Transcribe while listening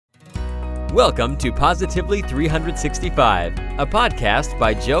Welcome to Positively 365, a podcast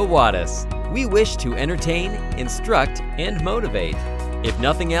by Joe Wattis. We wish to entertain, instruct, and motivate. If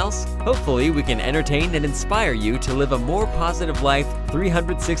nothing else, hopefully we can entertain and inspire you to live a more positive life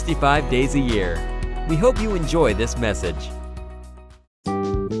 365 days a year. We hope you enjoy this message.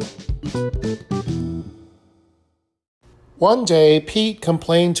 One day, Pete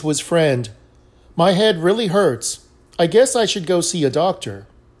complained to his friend, "My head really hurts. I guess I should go see a doctor."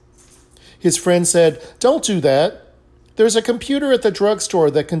 His friend said, "Don't do that. There's a computer at the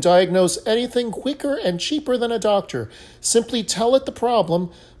drugstore that can diagnose anything quicker and cheaper than a doctor. Simply tell it the problem,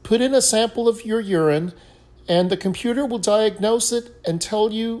 put in a sample of your urine, and the computer will diagnose it and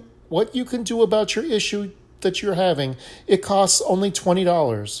tell you what you can do about your issue that you're having. It costs only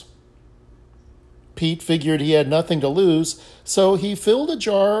 $20. Pete figured he had nothing to lose, so he filled a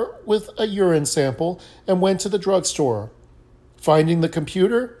jar with a urine sample and went to the drugstore. Finding the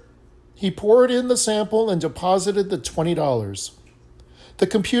computer, he poured in the sample and deposited the $20. The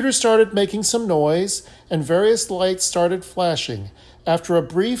computer started making some noise, and various lights started flashing. After a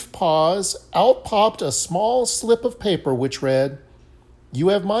brief pause, out popped a small slip of paper which read, "You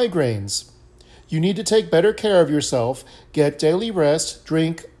have migraines. You need to take better care of yourself, get daily rest,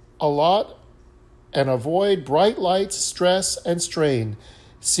 drink a lot, and avoid bright lights, stress, and strain.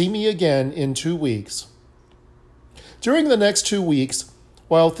 See me again in 2 weeks." During the next 2 weeks,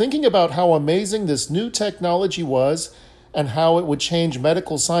 while thinking about how amazing this new technology was and how it would change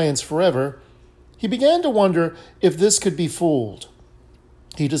medical science forever, he began to wonder if this could be fooled.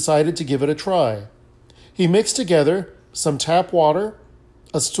 He decided to give it a try. He mixed together some tap water,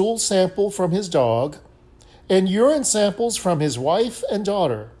 a stool sample from his dog, and urine samples from his wife and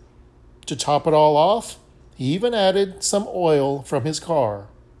daughter. To top it all off, he even added some oil from his car.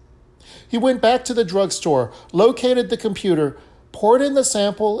 He went back to the drugstore, located the computer, poured in the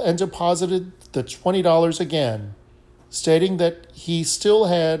sample, and deposited the $20 again, stating that he still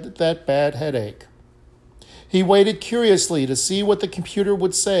had that bad headache. He waited curiously to see what the computer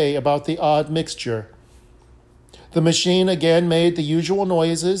would say about the odd mixture. The machine again made the usual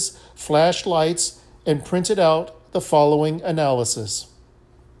noises, flashed lights, and printed out the following analysis.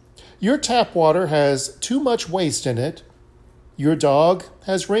 Your tap water has too much waste in it. Your dog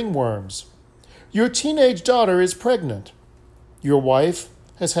has ringworms. Your teenage daughter is pregnant. Your wife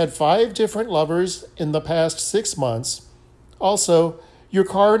has had 5 different lovers in the past 6 months. Also, your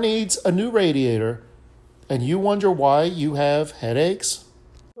car needs a new radiator, and you wonder why you have headaches?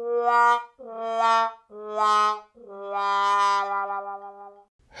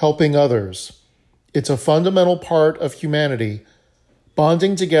 Helping others. It's a fundamental part of humanity,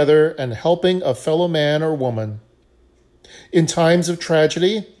 bonding together and helping a fellow man or woman. In times of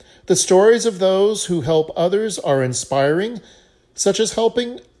tragedy, the stories of those who help others are inspiring, such as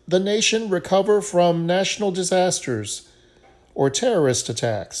helping the nation recover from national disasters or terrorist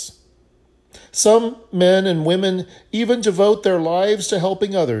attacks. Some men and women even devote their lives to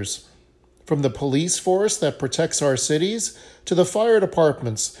helping others, from the police force that protects our cities to the fire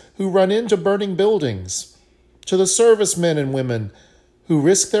departments who run into burning buildings, to the servicemen and women who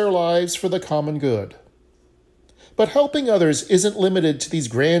risk their lives for the common good. But helping others isn't limited to these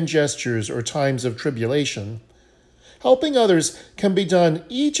grand gestures or times of tribulation. Helping others can be done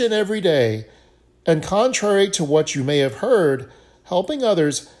each and every day, and contrary to what you may have heard, helping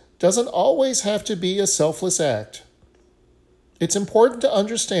others doesn't always have to be a selfless act. It's important to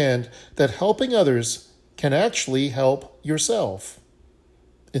understand that helping others can actually help yourself.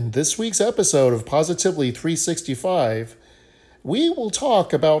 In this week's episode of Positively 365, we will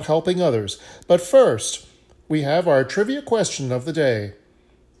talk about helping others, but first, we have our trivia question of the day.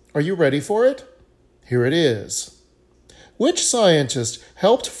 Are you ready for it? Here it is. Which scientist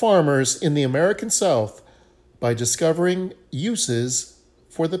helped farmers in the American South by discovering uses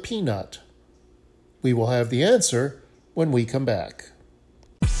for the peanut? We will have the answer when we come back.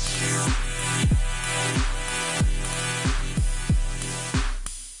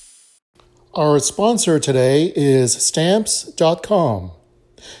 Our sponsor today is Stamps.com.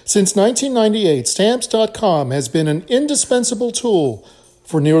 Since 1998, Stamps.com has been an indispensable tool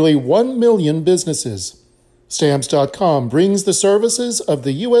for nearly 1 million businesses. Stamps.com brings the services of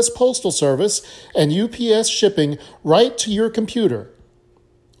the U.S. Postal Service and UPS shipping right to your computer.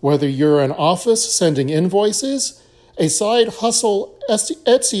 Whether you're an office sending invoices, a side hustle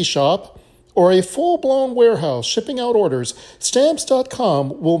Etsy shop, or a full-blown warehouse shipping out orders,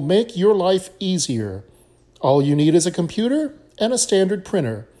 Stamps.com will make your life easier. All you need is a computer and a standard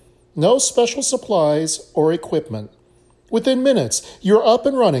printer. No special supplies or equipment. Within minutes, you're up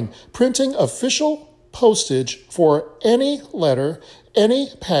and running, printing official postage for any letter, any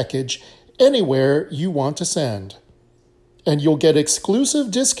package, anywhere you want to send. And you'll get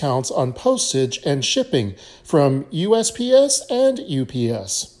exclusive discounts on postage and shipping from USPS and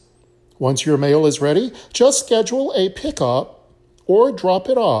UPS. Once your mail is ready, just schedule a pickup or drop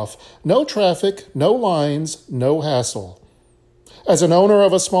it off. No traffic, no lines, no hassle. As an owner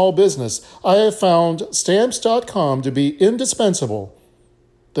of a small business, I have found Stamps.com to be indispensable.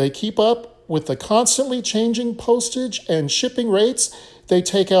 They keep up with the constantly changing postage and shipping rates. They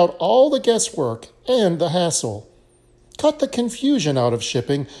take out all the guesswork and the hassle. Cut the confusion out of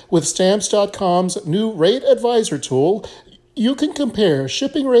shipping with Stamps.com's new Rate Advisor tool. You can compare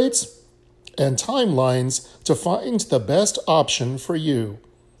shipping rates and timelines to find the best option for you.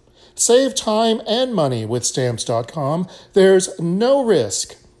 Save time and money with Stamps.com. There's no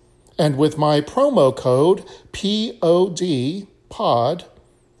risk. And with my promo code POD,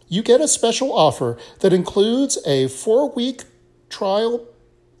 you get a special offer that includes a 4-week trial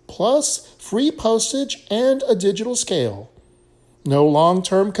plus free postage and a digital scale. No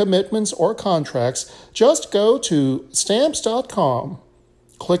long-term commitments or contracts. Just go to Stamps.com.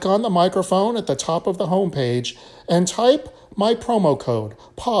 Click on the microphone at the top of the homepage and type my promo code,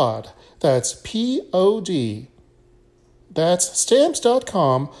 POD. That's POD. That's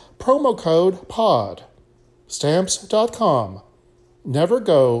Stamps.com, promo code POD. Stamps.com. Never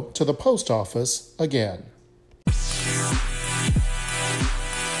go to the post office again.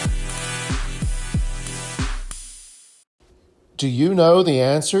 Do you know the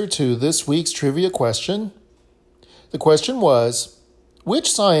answer to this week's trivia question? The question was,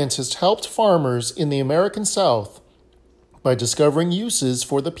 which scientist helped farmers in the American South by discovering uses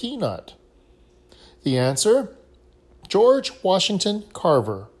for the peanut? The answer? George Washington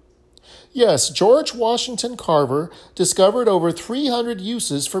Carver. Yes, George Washington Carver discovered over 300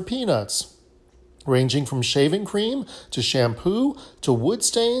 uses for peanuts, ranging from shaving cream to shampoo to wood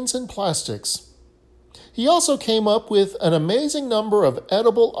stains and plastics. He also came up with an amazing number of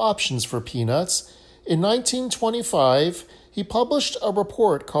edible options for peanuts. In 1925, he published a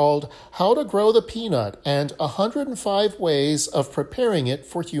report called How to Grow the Peanut and 105 Ways of Preparing It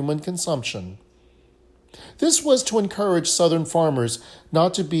for Human Consumption. This was to encourage Southern farmers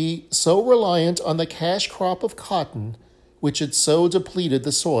not to be so reliant on the cash crop of cotton, which had so depleted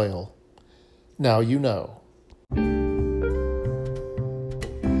the soil. Now you know.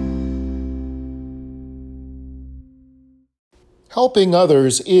 Helping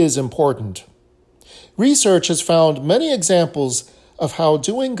others is important. Research has found many examples of how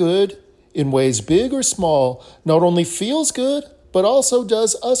doing good, in ways big or small, not only feels good, but also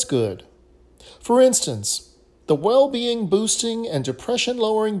does us good. For instance, the well-being boosting and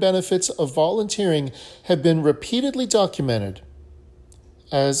depression-lowering benefits of volunteering have been repeatedly documented,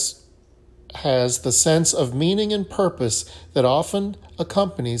 as has the sense of meaning and purpose that often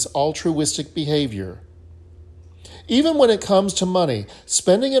accompanies altruistic behavior. Even when it comes to money,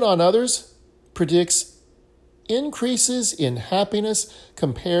 spending it on others predicts increases in happiness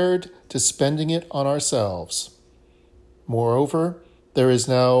compared to spending it on ourselves. Moreover, there is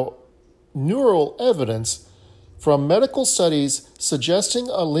now neural evidence from medical studies suggesting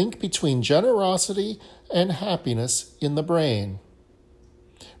a link between generosity and happiness in the brain.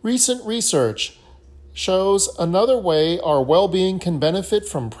 Recent research shows another way our well-being can benefit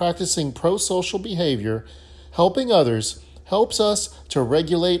from practicing pro-social behavior. Helping others helps us to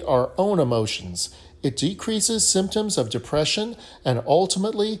regulate our own emotions. It decreases symptoms of depression and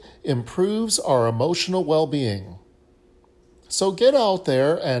ultimately improves our emotional well-being. So get out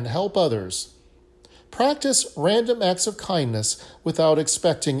there and help others. Practice random acts of kindness without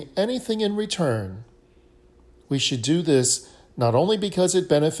expecting anything in return. We should do this not only because it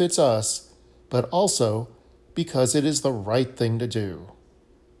benefits us, but also because it is the right thing to do.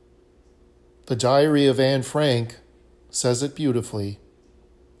 The Diary of Anne Frank says it beautifully.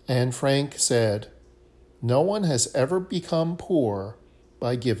 Anne Frank said, "No one has ever become poor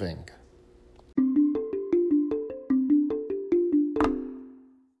by giving."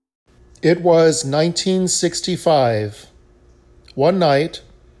 It was 1965. One night,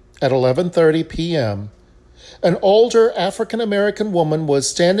 at 11:30 p.m., an older African-American woman was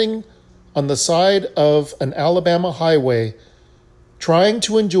standing on the side of an Alabama highway, trying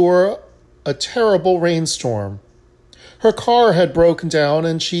to endure a terrible rainstorm. Her car had broken down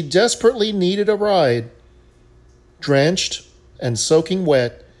and she desperately needed a ride. Drenched and soaking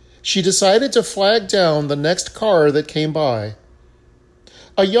wet, she decided to flag down the next car that came by.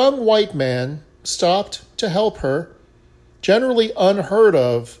 A young white man stopped to help her, generally unheard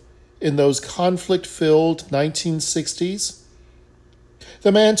of in those conflict-filled 1960s.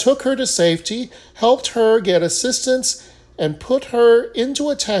 The man took her to safety, helped her get assistance, and put her into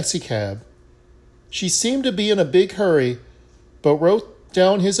a taxicab. She seemed to be in a big hurry, but wrote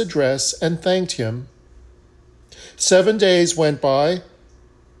down his address and thanked him. 7 days went by,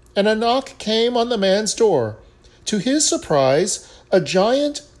 and a knock came on the man's door. To his surprise, a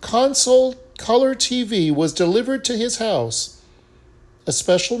giant console color TV was delivered to his house. A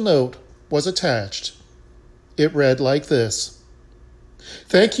special note was attached. It read like this: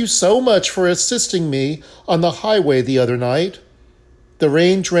 "Thank you so much for assisting me on the highway the other night. The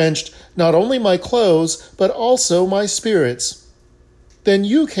rain drenched not only my clothes, but also my spirits. Then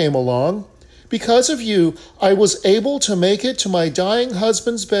you came along. Because of you, I was able to make it to my dying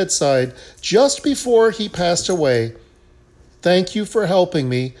husband's bedside just before he passed away. Thank you for helping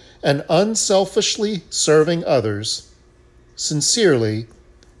me and unselfishly serving others. Sincerely,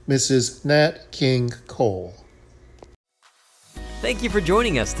 Mrs. Nat King Cole." Thank you for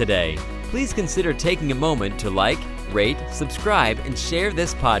joining us today. Please consider taking a moment to like, rate, subscribe, and share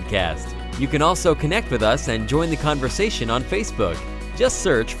this podcast. You can also connect with us and join the conversation on Facebook. Just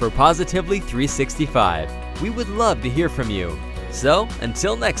search for Positively 365. We would love to hear from you. So,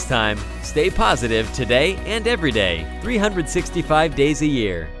 until next time, stay positive today and every day, 365 days a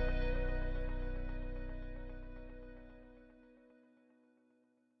year.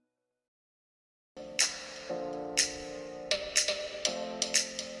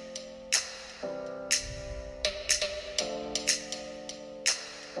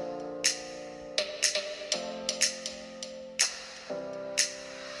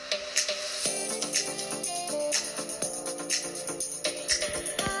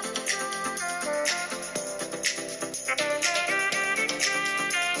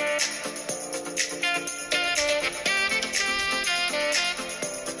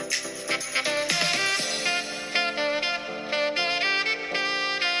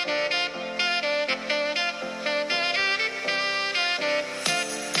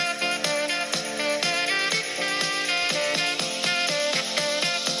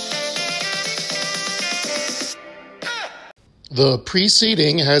 The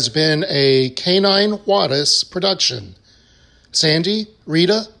preceding has been a Canine Wattis production. Sandy,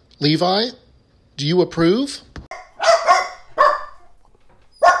 Rita, Levi, do you approve?